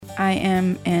I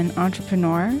am an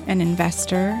entrepreneur, an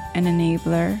investor, an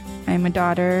enabler. I'm a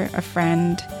daughter, a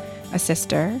friend, a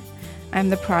sister.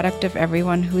 I'm the product of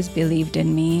everyone who's believed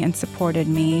in me and supported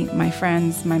me, my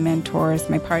friends, my mentors,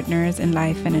 my partners in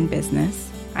life and in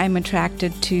business. I'm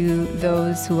attracted to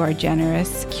those who are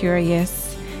generous,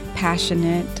 curious,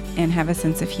 passionate, and have a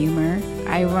sense of humor.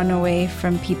 I run away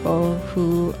from people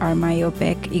who are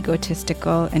myopic,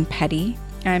 egotistical, and petty.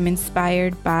 I'm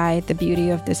inspired by the beauty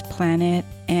of this planet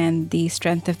and the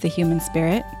strength of the human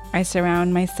spirit. I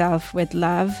surround myself with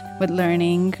love, with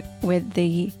learning, with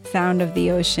the sound of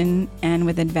the ocean, and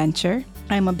with adventure.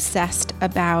 I'm obsessed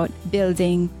about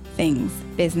building things,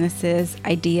 businesses,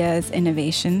 ideas,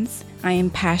 innovations. I am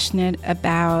passionate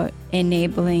about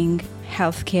enabling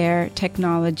healthcare,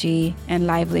 technology, and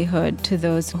livelihood to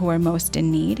those who are most in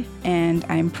need. And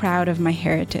I'm proud of my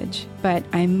heritage. But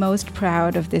I'm most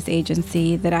proud of this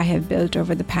agency that I have built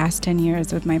over the past 10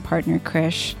 years with my partner,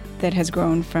 Krish, that has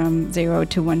grown from 0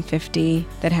 to 150,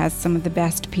 that has some of the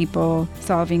best people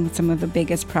solving some of the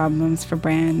biggest problems for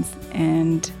brands.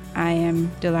 And I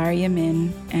am Dulari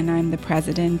Amin, and I'm the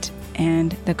president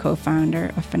and the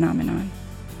co-founder of Phenomenon.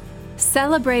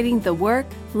 Celebrating the work,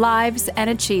 lives, and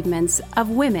achievements of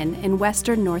women in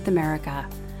Western North America.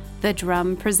 The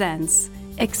Drum presents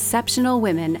Exceptional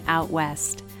Women Out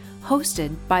West,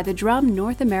 hosted by the Drum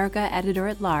North America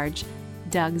editor-at-large,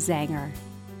 Doug Zanger.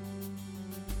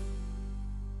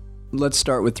 Let's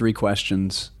start with 3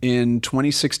 questions. In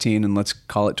 2016, and let's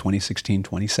call it 2016,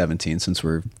 2017, since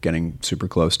we're getting super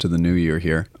close to the new year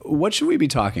here, what should we be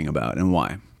talking about and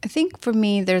why? I think for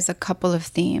me, there's a couple of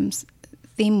themes.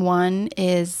 Theme 1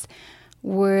 is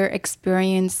we're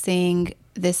experiencing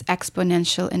this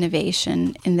exponential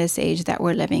innovation in this age that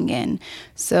we're living in.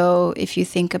 So if you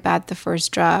think about the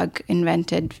first drug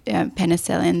invented,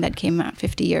 penicillin, that came out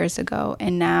 50 years ago,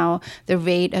 and now the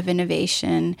rate of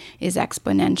innovation is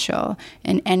exponential.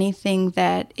 And anything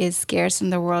that is scarce in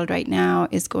the world right now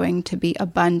is going to be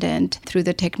abundant through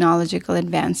the technological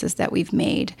advances that we've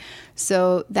made.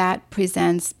 So that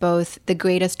presents both the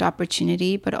greatest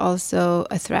opportunity, but also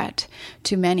a threat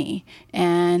to many.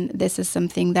 And this is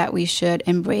something that we should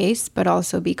embrace, but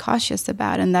also be cautious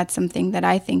about. And that's something that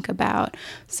I think about.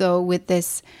 So with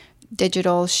this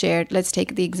digital shared, let's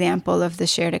take the example of the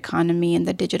shared economy and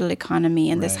the digital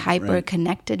economy and this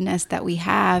hyper-connectedness that we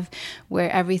have, where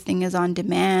everything is on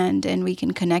demand and we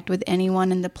can connect with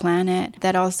anyone in the planet.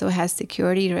 That also has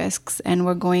security risks, and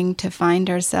we're going to find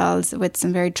ourselves with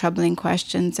some very troubling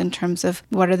questions in terms of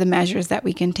what are the measures that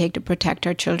we can take to protect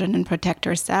our children and protect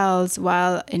ourselves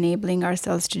while enabling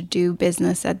ourselves to do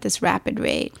business at this rapid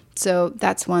rate. So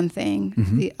that's one thing.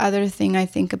 Mm-hmm. The other thing I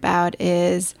think about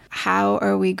is how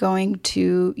are we going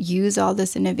to use all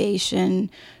this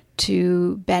innovation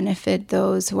to benefit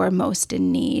those who are most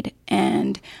in need?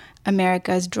 And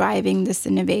America is driving this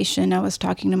innovation. I was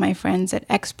talking to my friends at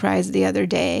X Prize the other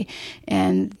day,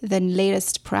 and the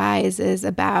latest prize is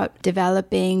about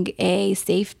developing a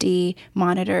safety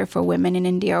monitor for women in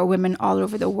India or women all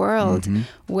over the world,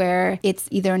 where it's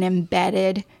either an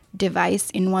embedded device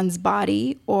in one's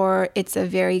body or it's a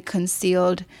very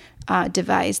concealed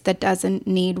device that doesn't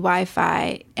need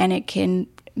Wi-Fi, and it can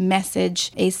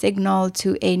message a signal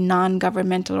to a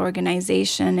non-governmental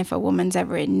organization if a woman's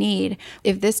ever in need.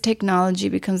 If this technology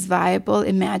becomes viable,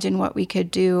 imagine what we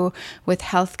could do with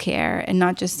healthcare and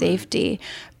not just safety.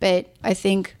 But I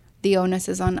think the onus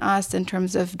is on us in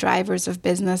terms of drivers of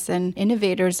business and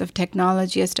innovators of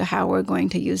technology as to how we're going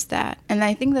to use that. And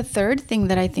I think the third thing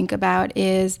that I think about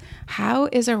is how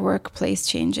is our workplace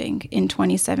changing in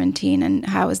 2017 and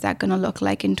how is that going to look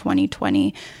like in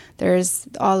 2020? There's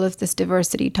all of this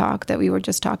diversity talk that we were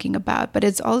just talking about, but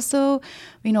it's also,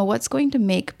 what's going to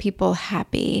make people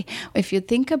happy? If you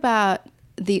think about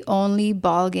the only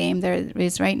ball game there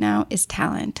is right now is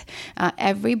talent.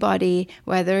 Everybody,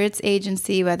 whether it's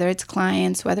agency, whether it's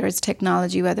clients, whether it's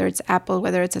technology, whether it's Apple,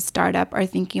 whether it's a startup, are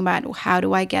thinking about how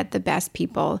do I get the best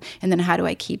people and then how do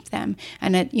I keep them?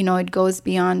 And it goes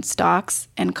beyond stocks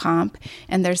and comp.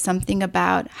 And there's something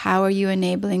about how are you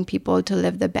enabling people to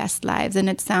live the best lives? And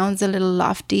it sounds a little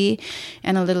lofty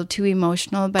and a little too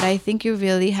emotional, but I think you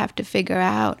really have to figure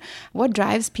out what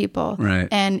drives people. Right.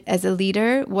 And as a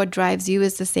leader, what drives you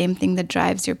is the same thing that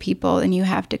drives your people, and you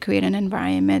have to create an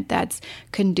environment that's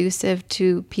conducive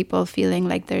to people feeling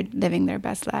like they're living their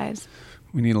best lives.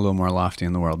 We need a little more lofty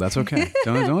in the world. That's okay.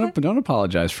 Don't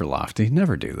apologize for lofty.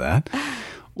 Never do that.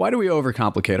 Why do we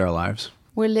overcomplicate our lives?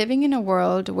 We're living in a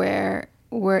world where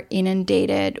we're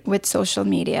inundated with social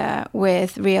media,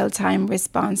 with real-time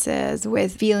responses,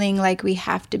 with feeling like we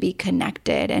have to be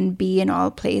connected and be in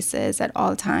all places at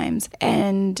all times.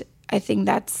 And I think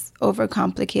that's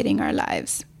overcomplicating our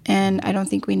lives. And I don't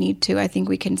think we need to. I think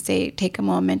we can take a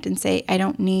moment and say, I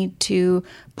don't need to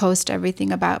post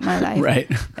everything about my life. Right.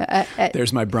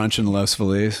 There's my brunch in Los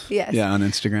Feliz. Yes. Yeah, on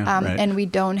Instagram. Right. And we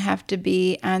don't have to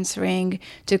be answering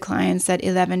to clients at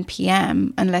 11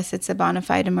 p.m. unless it's a bona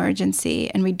fide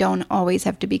emergency. And we don't always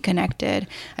have to be connected.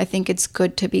 I think it's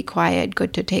good to be quiet,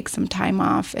 good to take some time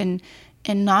off and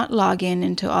not log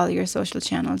into all your social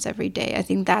channels every day. I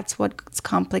think that's what's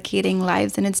complicating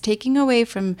lives, and it's taking away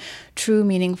from true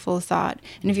meaningful thought.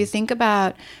 And if you think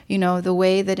about, the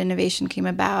way that innovation came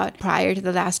about prior to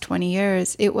the last 20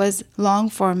 years, it was long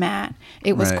format,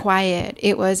 it was quiet,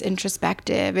 it was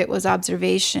introspective, it was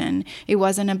observation. It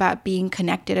wasn't about being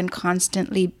connected and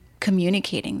constantly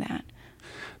communicating that.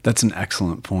 That's an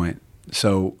excellent point.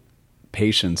 So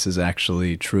patience is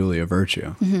actually truly a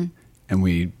virtue. Mm-hmm. And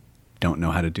we don't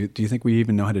know how to do you think we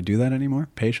even know how to do that anymore?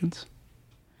 Patience?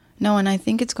 No, and I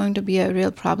think it's going to be a real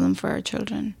problem for our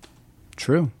children.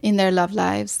 True. In their love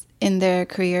lives, in their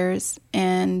careers,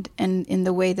 and in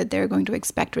the way that they're going to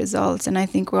expect results. And I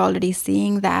think we're already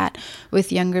seeing that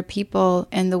with younger people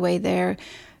and the way they're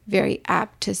very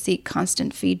apt to seek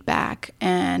constant feedback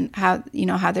and how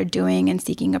they're doing and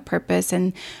seeking a purpose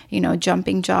and,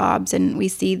 jumping jobs. And we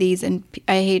see these, and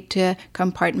I hate to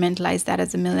compartmentalize that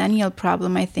as a millennial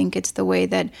problem. I think it's the way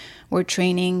that we're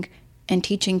training and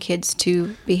teaching kids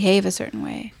to behave a certain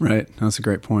way. Right. That's a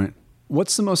great point.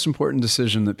 What's the most important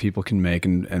decision that people can make,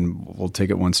 and we'll take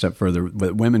it one step further,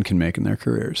 that women can make in their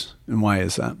careers? And why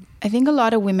is that? I think a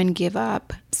lot of women give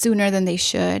up sooner than they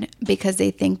should because they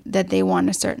think that they want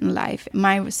a certain life.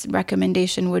 My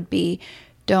recommendation would be,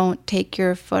 don't take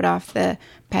your foot off the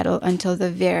pedal until the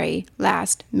very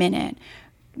last minute.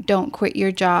 Don't quit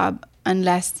your job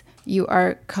unless you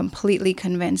are completely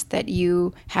convinced that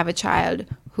you have a child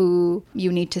who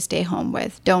you need to stay home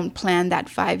with. Don't plan that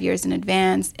 5 years in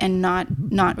advance and not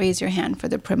raise your hand for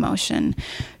the promotion.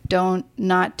 Don't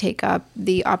not take up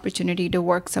the opportunity to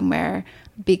work somewhere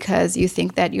because you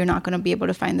think that you're not going to be able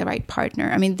to find the right partner.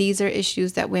 I mean, these are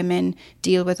issues that women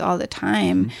deal with all the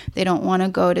time. Mm-hmm. They don't want to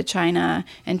go to China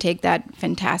and take that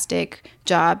fantastic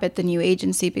job at the new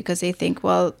agency because they think,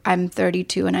 well, I'm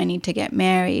 32 and I need to get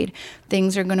married.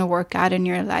 Things are going to work out in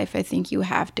your life. I think you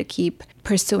have to keep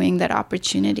pursuing that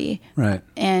opportunity. Right.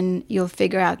 And you'll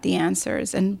figure out the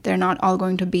answers, and they're not all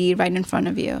going to be right in front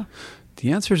of you.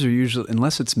 The answers are usually,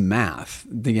 unless it's math,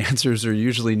 the answers are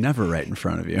usually never right in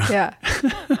front of you. Yeah.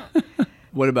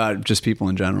 What about just people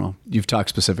in general? You've talked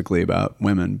specifically about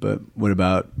women, but what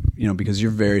about, because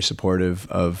you're very supportive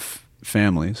of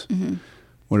families, mm-hmm.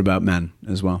 What about men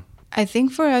as well? I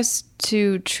think for us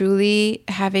to truly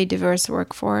have a diverse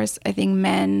workforce, I think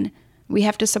we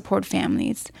have to support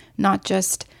families, not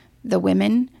just the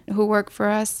women who work for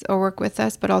us or work with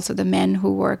us, but also the men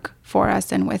who work for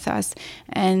us and with us.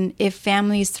 And if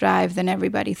families thrive, then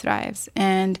everybody thrives.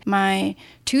 And my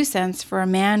 2 cents for a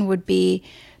man would be,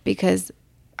 because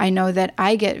I know that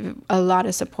I get a lot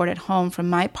of support at home from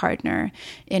my partner.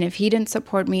 And if he didn't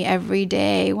support me every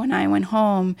day when I went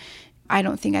home, I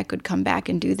don't think I could come back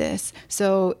and do this.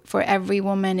 So for every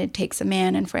woman, it takes a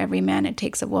man, and for every man, it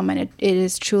takes a woman. It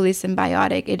is truly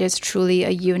symbiotic. It is truly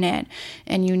a unit,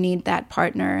 and you need that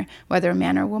partner, whether a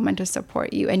man or woman, to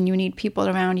support you. And you need people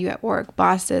around you at work,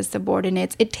 bosses,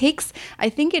 subordinates. I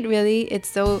think it's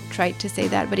so trite to say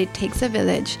that, but it takes a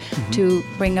village mm-hmm. to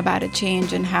bring about a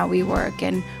change in how we work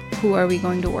and who are we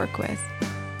going to work with.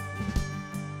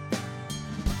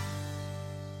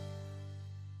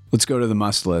 Let's go to the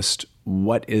must list.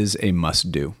 What is a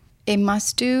must do? A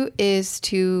must do is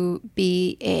to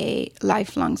be a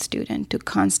lifelong student, to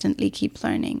constantly keep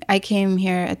learning. I came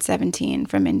here at 17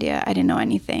 from India. I didn't know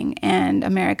anything, and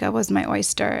America was my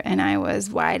oyster, and I was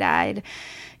wide-eyed,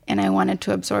 and I wanted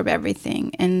to absorb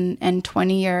everything. And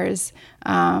 20 years,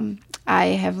 I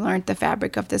have learned the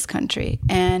fabric of this country.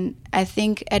 And I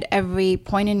think at every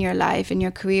point in your life, in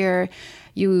your career,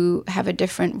 you have a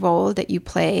different role that you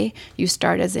play. You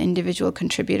start as an individual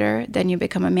contributor, then you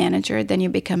become a manager, then you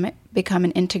become an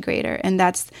integrator. And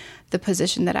that's the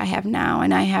position that I have now.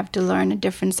 And I have to learn a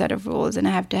different set of rules, and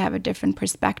I have to have a different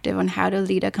perspective on how to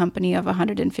lead a company of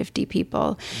 150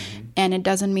 people. Mm-hmm. And it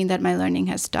doesn't mean that my learning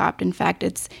has stopped. In fact,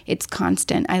 it's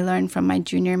constant. I learn from my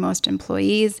junior-most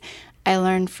employees. I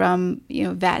learn from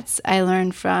vets. I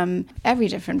learn from every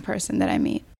different person that I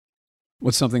meet.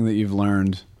 What's something that you've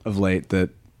learned of late that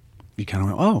you kind of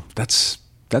went, oh, that's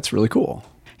really cool?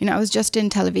 I was just in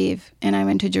Tel Aviv, and I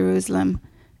went to Jerusalem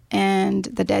and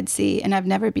the Dead Sea, and I've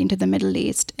never been to the Middle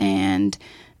East. And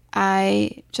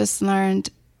I just learned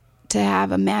to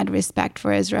have a mad respect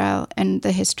for Israel and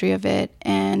the history of it.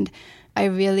 And I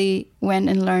really went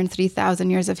and learned 3,000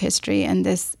 years of history and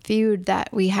this feud that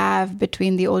we have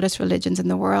between the oldest religions in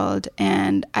the world.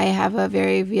 And I have a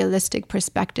very realistic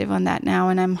perspective on that now.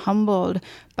 And I'm humbled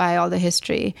by all the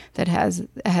history that has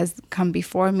come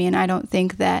before me. And I don't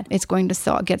think that it's going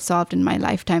to get solved in my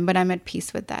lifetime, but I'm at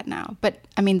peace with that now. But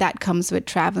I mean, that comes with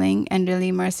traveling and really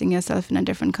immersing yourself in a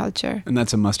different culture. And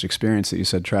that's a must experience that you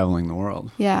said, traveling the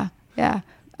world. Yeah.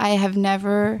 I have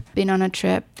never been on a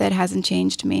trip that hasn't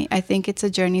changed me. I think it's a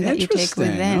journey that you take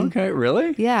within. Okay,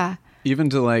 really? Yeah.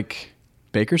 Even to like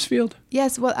Bakersfield?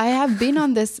 Yes, well, I have been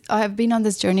on this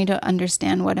journey to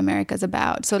understand what America's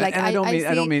about. So like, and I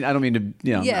don't mean to,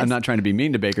 Yes. I'm not trying to be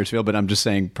mean to Bakersfield, but I'm just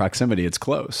saying proximity, it's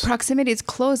close. Proximity is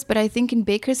close, but I think in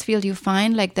Bakersfield you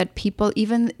find like that people,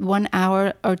 even 1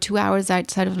 hour or 2 hours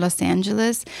outside of Los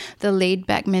Angeles, the laid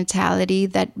back mentality,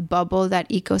 that bubble, that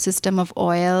ecosystem of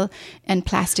oil and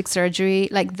plastic surgery,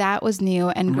 like that was new,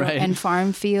 and and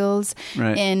farm fields.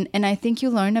 Right. And I think you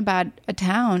learn about a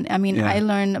town. I mean, I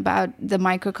learned about the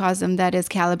microcosm that is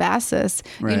Calabasas,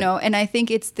 and I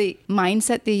think it's the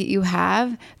mindset that you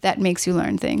have that makes you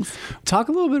learn things. Talk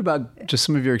a little bit about just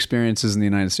some of your experiences in the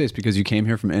United States, because you came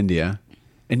here from India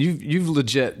and you've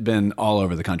legit been all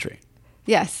over the country.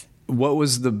 Yes. What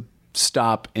was the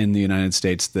stop in the United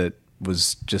States that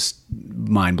was just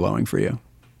mind-blowing for you?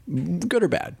 Good or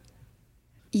bad?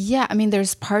 Yeah, I mean,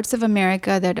 there's parts of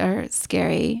America that are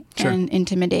scary and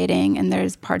intimidating, and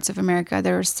there's parts of America that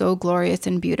are so glorious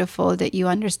and beautiful that you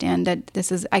understand that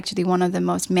this is actually one of the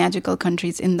most magical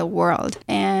countries in the world.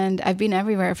 And I've been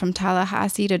everywhere, from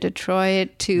Tallahassee to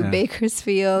Detroit to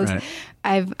Bakersfield. Right.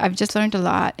 I've just learned a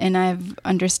lot, and I've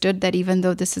understood that even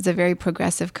though this is a very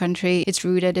progressive country, it's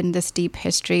rooted in this deep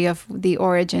history of the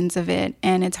origins of it,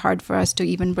 and it's hard for us to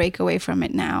even break away from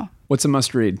it now. What's a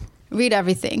must read? Read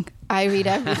everything. I read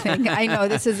everything. I know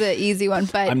this is an easy one,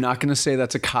 but I'm not going to say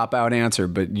that's a cop-out answer,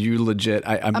 but you legit,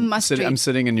 I'm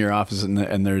sitting in your office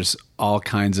and there's all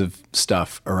kinds of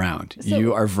stuff around. So,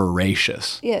 you are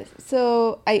voracious. Yes.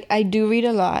 So I do read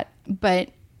a lot, but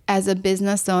as a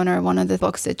business owner, one of the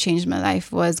books that changed my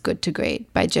life was Good to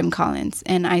Great by Jim Collins.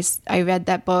 And I read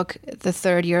that book the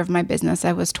third year of my business.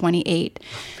 I was 28.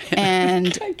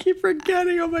 And I keep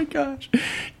forgetting. Oh my gosh.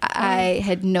 I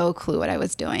had no clue what I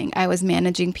was doing. I was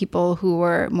managing people who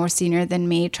were more senior than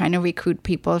me, trying to recruit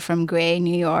people from Gray,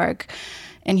 New York.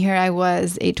 And here I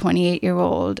was, a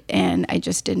 28-year-old, and I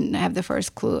just didn't have the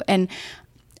first clue. And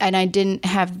I didn't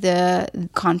have the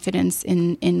confidence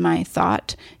in my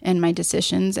thought and my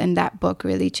decisions, and that book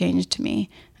really changed me.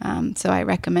 So I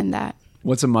recommend that.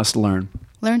 What's a must learn?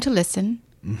 Learn to listen.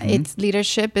 Mm-hmm.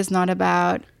 Leadership is not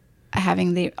about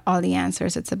having all the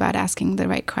answers. It's about asking the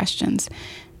right questions.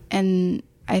 And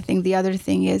I think the other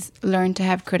thing is learn to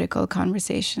have critical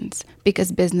conversations,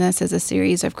 because business is a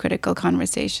series of critical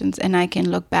conversations. And I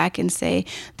can look back and say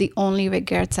the only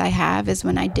regrets I have is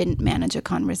when I didn't manage a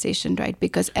conversation right,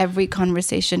 because every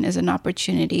conversation is an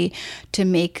opportunity to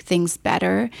make things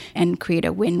better and create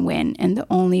a win-win. And the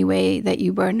only way that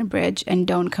you burn a bridge and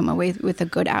don't come away with a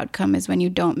good outcome is when you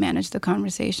don't manage the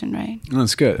conversation right.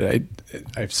 That's good.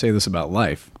 I say this about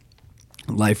life.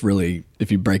 Life really,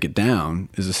 if you break it down,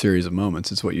 is a series of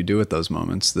moments. It's what you do with those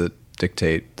moments that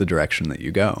dictate the direction that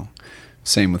you go.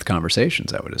 Same with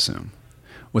conversations, I would assume.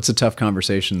 What's a tough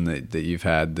conversation that you've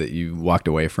had that you walked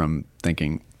away from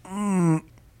thinking, yeah,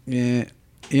 you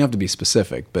don't have to be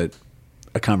specific, but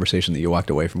a conversation that you walked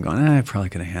away from going, I probably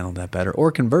could have handled that better.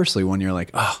 Or conversely, when you're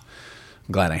like, oh,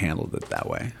 I'm glad I handled it that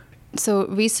way. So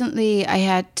recently I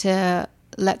had to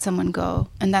let someone go,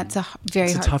 and that's a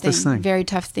very hard thing. Very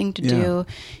tough thing to do.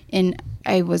 And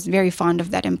I was very fond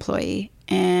of that employee,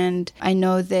 and I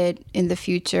know that in the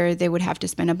future they would have to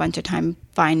spend a bunch of time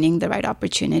finding the right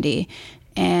opportunity.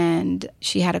 And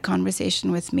she had a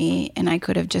conversation with me, and I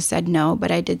could have just said no, but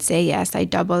I did say yes. I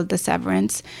doubled the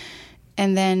severance,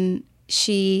 and then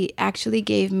she actually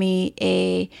gave me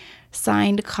a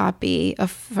signed copy of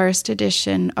first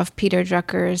edition of Peter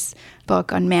Drucker's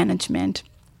book on management.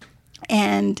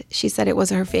 And she said it was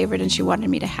her favorite and she wanted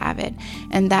me to have it.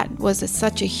 And that was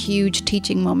such a huge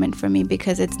teaching moment for me,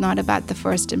 because it's not about the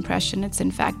first impression. It's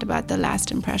in fact about the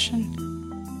last impression.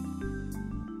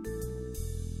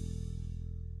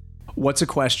 What's a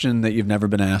question that you've never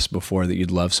been asked before that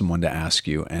you'd love someone to ask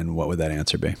you, and what would that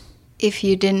answer be? If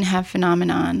you didn't have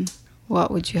phenomenon,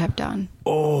 what would you have done?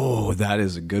 Oh, that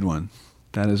is a good one.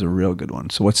 That is a real good one.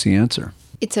 So what's the answer?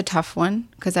 It's a tough one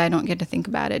because I don't get to think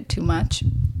about it too much.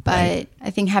 But right.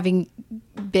 I think having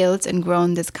built and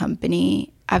grown this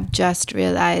company, I've just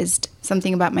realized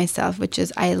something about myself, which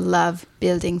is I love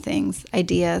building things,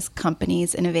 ideas,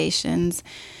 companies, innovations.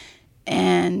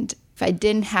 And if I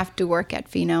didn't have to work at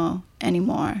Pheno,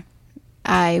 anymore.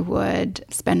 I would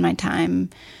spend my time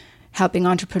helping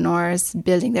entrepreneurs,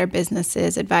 building their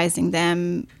businesses, advising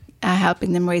them,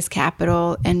 helping them raise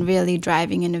capital, and really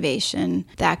driving innovation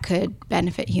that could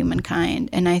benefit humankind.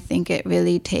 And I think it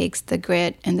really takes the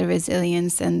grit and the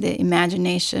resilience and the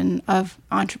imagination of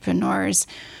entrepreneurs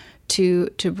to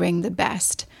bring the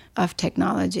best of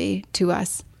technology to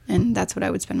us. And that's what I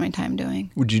would spend my time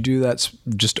doing. Would you do that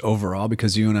just overall?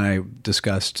 Because you and I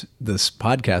discussed this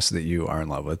podcast that you are in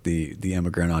love with, the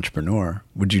Immigrant Entrepreneur.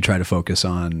 Would you try to focus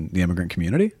on the immigrant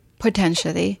community?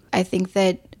 Potentially. I think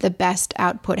that the best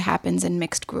output happens in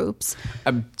mixed groups.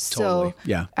 Totally.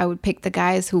 Yeah. I would pick the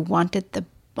guys who want it the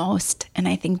most. And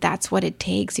I think that's what it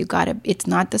takes. It's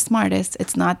not the smartest.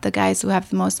 It's not the guys who have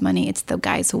the most money. It's the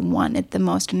guys who want it the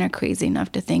most and are crazy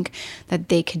enough to think that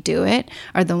they could do it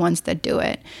are the ones that do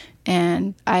it.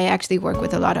 And I actually work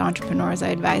with a lot of entrepreneurs. I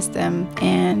advise them.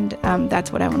 And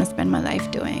that's what I want to spend my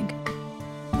life doing.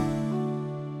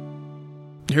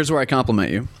 Here's where I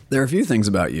compliment you. There are a few things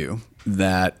about you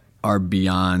that are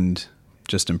beyond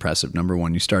just impressive. Number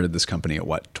one, you started this company at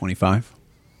what, 25?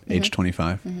 Mm-hmm. Age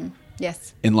 25? Mm-hmm.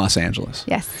 Yes. In Los Angeles.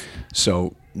 Yes.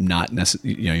 So not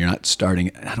necessarily, you're not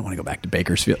starting, I don't want to go back to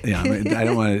Bakersfield. I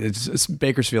don't want to, it's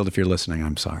Bakersfield if you're listening,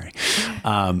 I'm sorry.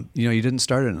 You didn't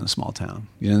start it in a small town.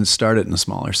 You didn't start it in a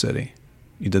smaller city.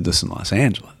 You did this in Los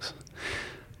Angeles.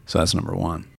 So that's number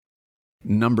one.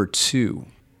 Number two,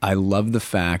 I love the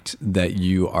fact that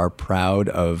you are proud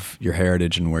of your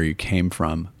heritage and where you came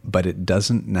from, but it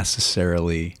doesn't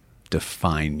necessarily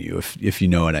define you, if you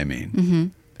know what I mean, mm-hmm.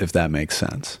 if that makes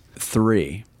sense.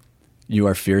 3, you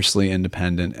are fiercely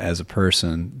independent as a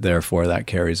person, therefore that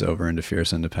carries over into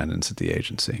fierce independence at the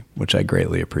agency, which I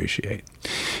greatly appreciate.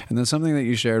 And then something that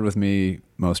you shared with me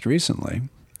most recently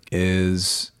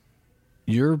is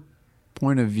your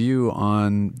point of view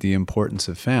on the importance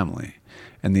of family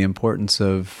and the importance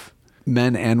of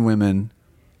men and women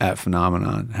at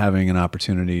Phenomenon having an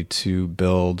opportunity to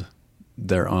build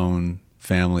their own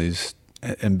families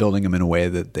and building them in a way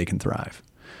that they can thrive.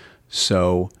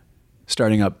 So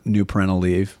starting up new parental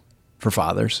leave for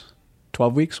fathers,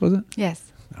 12 weeks, was it?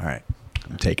 Yes. All right.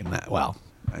 I'm taking that. Wow.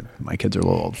 My kids are a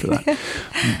little old for that.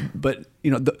 But,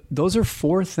 those are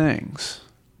 4 things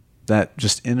that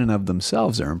just in and of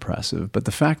themselves are impressive. But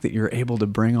the fact that you're able to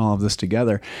bring all of this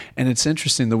together, and it's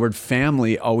interesting, the word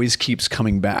family always keeps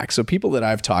coming back. So people that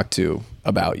I've talked to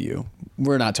about you,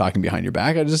 we're not talking behind your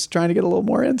back. I'm just trying to get a little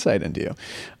more insight into you.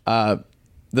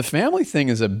 The family thing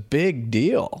is a big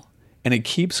deal, and it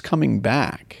keeps coming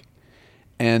back.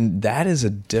 And that is a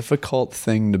difficult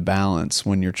thing to balance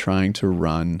when you're trying to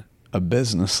run a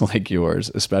business like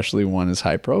yours, especially one as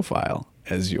high profile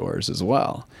as yours as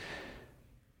well.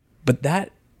 But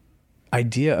that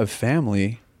idea of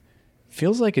family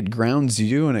feels like it grounds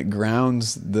you and it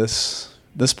grounds this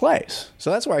place.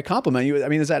 So that's where I compliment you. I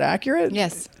mean, is that accurate?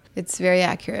 Yes, it's very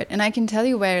accurate. And I can tell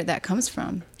you where that comes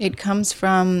from. It comes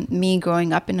from me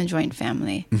growing up in a joint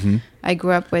family. Mm-hmm. I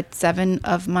grew up with 7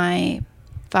 of my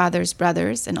father's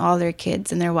brothers and all their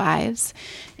kids and their wives.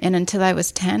 And until I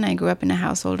was 10, I grew up in a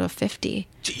household of 50.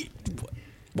 Gee,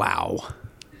 wow.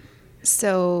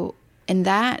 So, and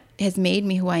that has made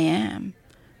me who I am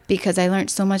because I learned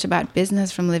so much about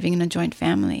business from living in a joint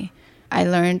family. I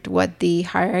learned what the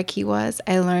hierarchy was.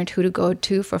 I learned who to go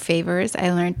to for favors.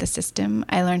 I learned the system.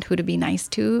 I learned who to be nice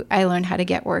to. I learned how to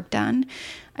get work done.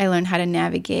 I learned how to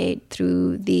navigate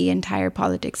through the entire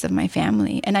politics of my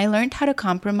family. And I learned how to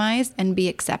compromise and be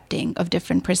accepting of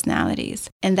different personalities.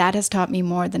 And that has taught me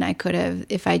more than I could have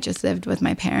if I just lived with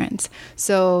my parents.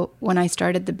 So when I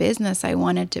started the business, I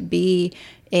wanted to be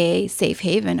a safe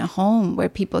haven, a home where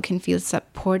people can feel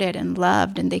supported and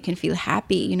loved and they can feel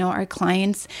happy. You know, our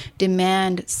clients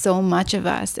demand so much of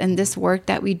us, and this work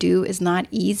that we do is not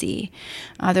easy.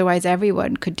 Otherwise,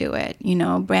 everyone could do it. You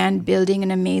know, building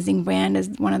an amazing brand is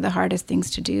one of the hardest things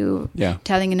to do. Yeah.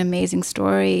 Telling an amazing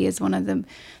story is one of the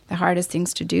hardest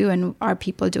things to do, and our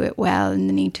people do it well, and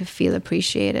they need to feel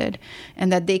appreciated and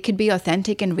that they could be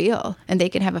authentic and real, and they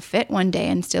can have a fit one day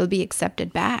and still be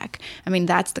accepted back. I mean,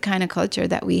 that's the kind of culture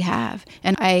that we have,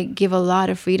 and I give a lot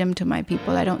of freedom to my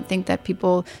people. I don't think that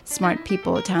smart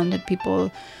people, talented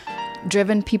people,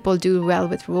 driven people do well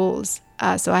with rules.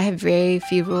 So I have very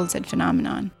few rules at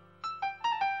Phenomenon.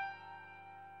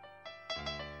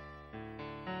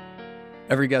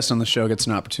 Every guest on the show gets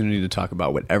an opportunity to talk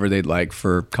about whatever they'd like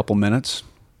for a couple minutes.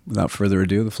 Without further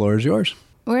ado, the floor is yours.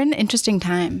 We're in an interesting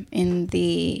time in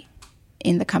the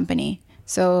company.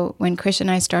 So when Krish and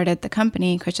I started the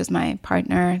company, Krish is my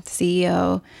partner, the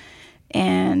CEO,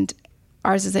 and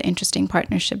ours is an interesting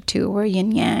partnership too. We're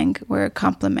yin yang, we're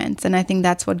complements. And I think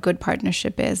that's what good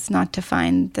partnership is, not to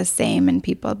find the same in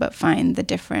people, but find the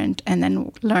different and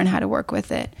then learn how to work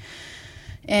with it.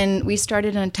 And we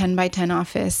started in a 10 by 10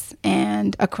 office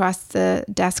and across the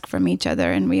desk from each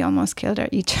other, and we almost killed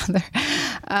each other.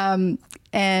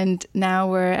 And now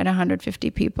we're at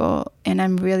 150 people, and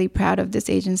I'm really proud of this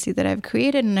agency that I've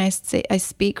created. And I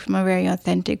speak from a very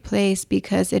authentic place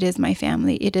because it is my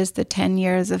family. It is the 10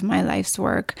 years of my life's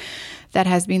work that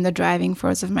has been the driving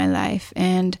force of my life.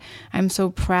 And I'm so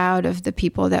proud of the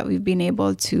people that we've been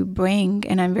able to bring,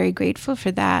 and I'm very grateful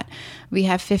for that. We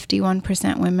have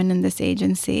 51% women in this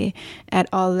agency at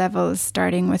all levels,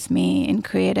 starting with me in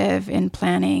creative, in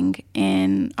planning,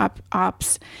 in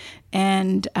ops.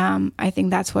 And I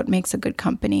think that's what makes a good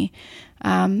company.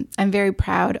 I'm very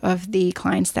proud of the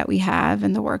clients that we have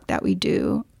and the work that we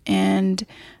do. And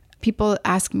people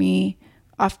ask me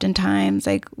oftentimes,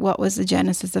 like, what was the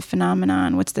genesis of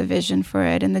Phenomenon? What's the vision for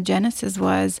it? And the genesis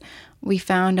was we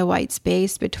found a white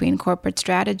space between corporate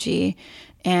strategy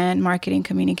and marketing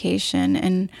communication.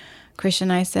 And Krish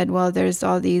and I said, well, there's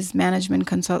all these management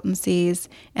consultancies,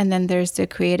 and then there's the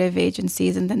creative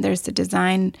agencies, and then there's the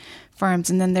design firms,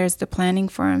 and then there's the planning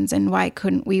firms. And why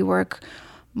couldn't we work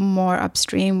more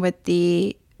upstream with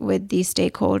the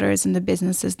stakeholders and the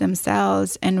businesses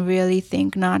themselves, and really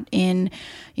think not in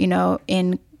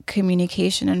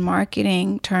communication and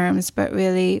marketing terms, but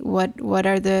really what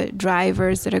are the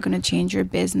drivers that are going to change your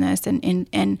business,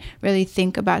 and really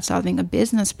think about solving a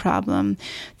business problem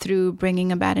through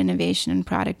bringing about innovation in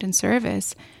product and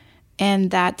service. And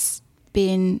that's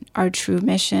been our true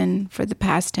mission for the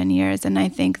past 10 years. And I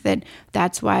think that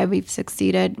that's why we've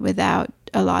succeeded without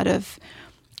a lot of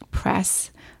press,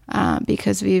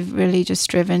 because we've really just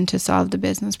striven to solve the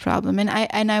business problem. And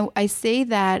I say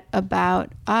that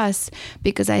about us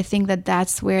because I think that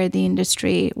that's where the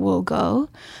industry will go,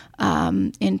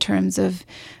 in terms of,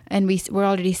 and we're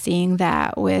already seeing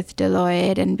that with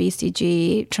Deloitte and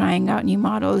BCG trying out new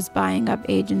models, buying up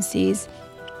agencies.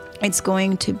 It's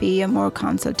going to be a more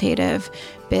consultative,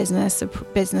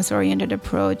 business-oriented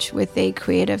approach with a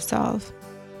creative solve.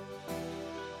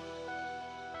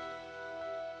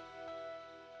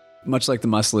 Much like the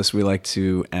must list, we like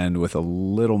to end with a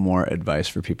little more advice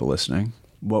for people listening.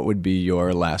 What would be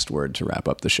your last word to wrap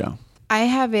up the show? I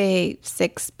have a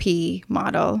 6P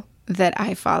model that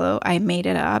I follow. I made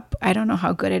it up. I don't know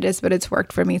how good it is, but it's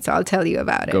worked for me, so I'll tell you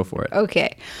about it. Go for it.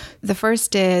 Okay. The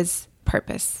first is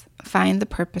purpose. Find the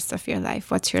purpose of your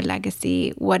life. What's your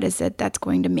legacy? What is it that's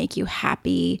going to make you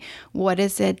happy? What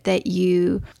is it that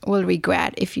you will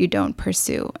regret if you don't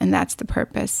pursue? And that's the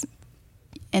purpose.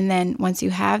 And then once you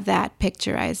have that,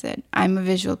 picturize it. I'm a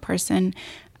visual person.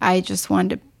 I just want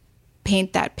to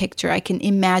paint that picture. I can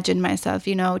imagine myself,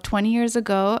 20 years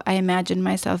ago, I imagined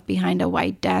myself behind a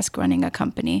white desk running a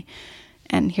company.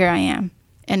 And here I am.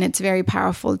 And it's a very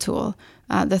powerful tool.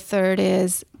 The third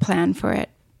is plan for it.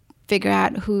 Figure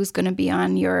out who's going to be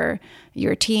on your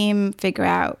team. Figure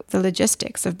out the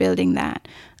logistics of building that.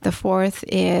 The fourth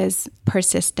is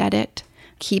persist at it.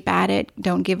 Keep at it.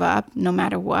 Don't give up no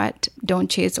matter what. Don't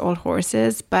chase old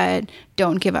horses, but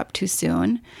don't give up too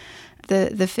soon.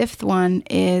 The fifth one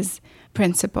is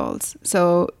principles.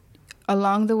 So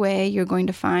along the way, you're going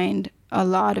to find a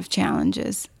lot of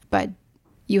challenges, but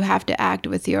you have to act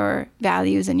with your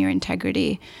values and your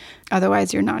integrity.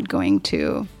 Otherwise, you're not going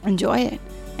to enjoy it.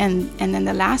 And then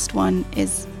the last one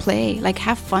is play, like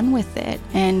have fun with it.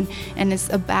 And it's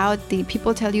about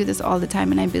people tell you this all the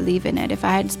time, and I believe in it. If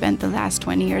I had spent the last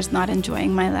 20 years not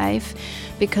enjoying my life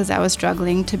because I was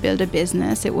struggling to build a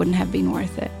business, it wouldn't have been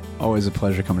worth it. Always a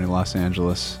pleasure coming to Los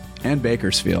Angeles and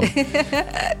Bakersfield.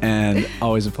 And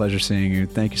always a pleasure seeing you.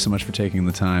 Thank you so much for taking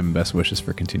the time. Best wishes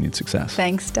for continued success.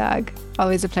 Thanks, Doug.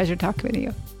 Always a pleasure talking with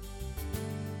you.